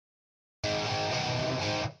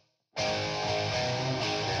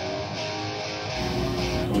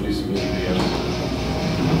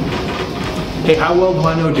Hey, how well do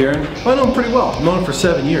I know Darren? Well, I know him pretty well. I've known him for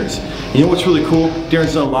 7 years. You know what's really cool?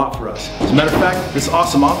 Darren's done a lot for us. As a matter of fact, this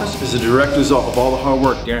awesome office is a direct result of all the hard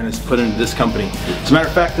work Darren has put into this company. As a matter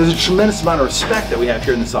of fact, there's a tremendous amount of respect that we have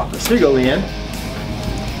here in this office. Here you go, Leanne.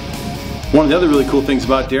 One of the other really cool things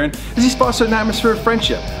about Darren is he's fostered an atmosphere of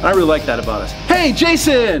friendship. And I really like that about us. Hey,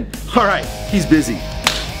 Jason! All right, he's busy.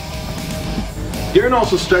 Darren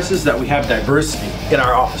also stresses that we have diversity in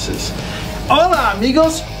our offices. Hola,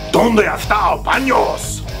 amigos! ¿Dónde está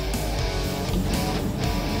baños?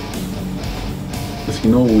 Does he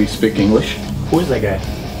know we speak English? Who is that guy?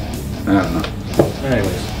 I don't know.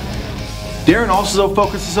 Anyways. Darren also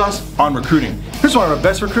focuses us on recruiting. Here's one of our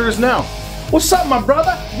best recruiters now. What's up, my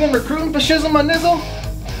brother? You been recruiting for shizzle my nizzle?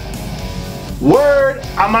 Word,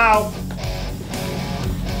 I'm out.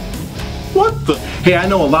 What the? Hey, I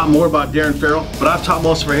know a lot more about Darren Farrell, but I've taught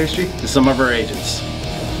most of our history to some of our agents.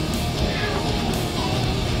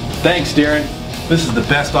 Thanks, Darren. This is the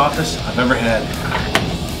best office I've ever had.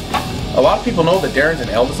 A lot of people know that Darren's an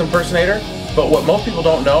Elvis impersonator, but what most people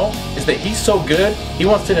don't know is that he's so good, he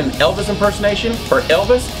once did an Elvis impersonation for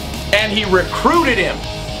Elvis, and he recruited him.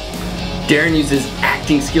 Darren uses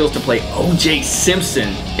acting skills to play O.J.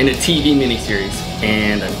 Simpson in a TV miniseries,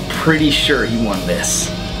 and I'm pretty sure he won this.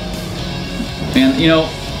 And you know,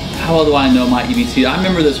 how well do I know my EBC? I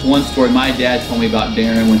remember this one story my dad told me about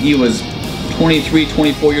Darren when he was 23,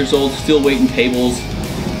 24 years old, still waiting tables,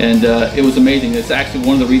 and it was amazing. It's actually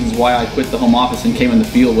one of the reasons why I quit the home office and came in the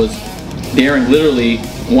field was Darren literally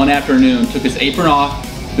one afternoon took his apron off,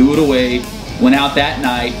 threw it away, went out that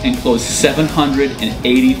night and closed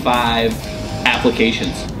 785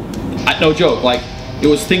 applications. No joke, like it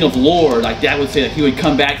was a thing of lore. Like Dad would say that he would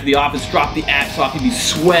come back to the office, drop the apps off, he'd be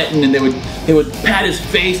sweating, and they would pat his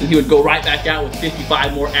face, and he would go right back out with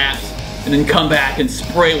 55 more apps, and then come back and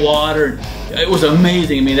spray water. It was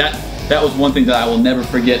amazing. I mean, that was one thing that I will never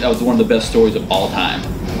forget. That was one of the best stories of all time.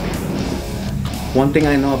 One thing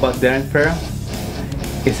I know about Darren Farrell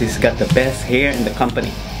is he's got the best hair in the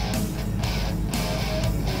company.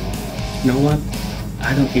 You know what?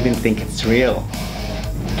 I don't even think it's real.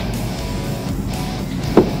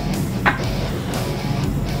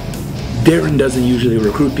 Darren doesn't usually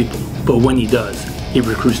recruit people, but when he does, he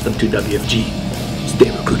recruits them to WFG.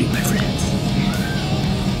 Stay recruiting, my friends.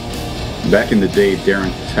 Back in the day,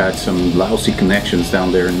 Darren had some lousy connections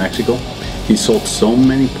down there in Mexico. He sold so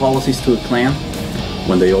many policies to the clan.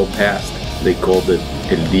 When they all passed, they called it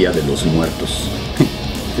El Día de los Muertos.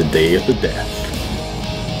 The day of the death.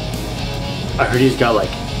 I heard he's got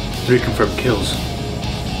like 3 confirmed kills.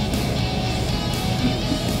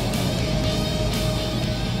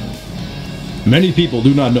 Many people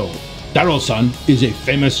do not know Darrell-san is a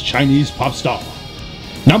famous Chinese pop star.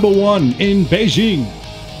 #1 in Beijing.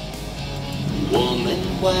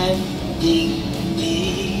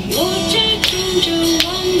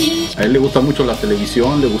 A él le gusta mucho la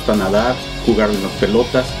televisión, le gusta nadar, jugar en las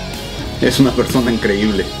pelotas. Es una persona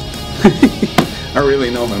increíble. I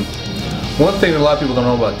really know him. One thing that a lot of people don't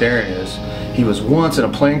know about Darren is he was once in a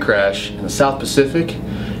plane crash in the South Pacific,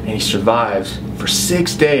 and he survived for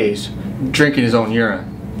 6 days drinking his own urine.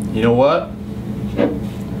 You know what?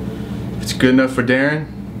 If it's good enough for Darren,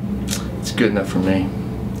 it's good enough for me.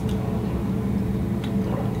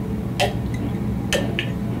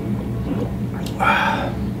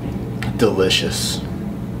 Delicious.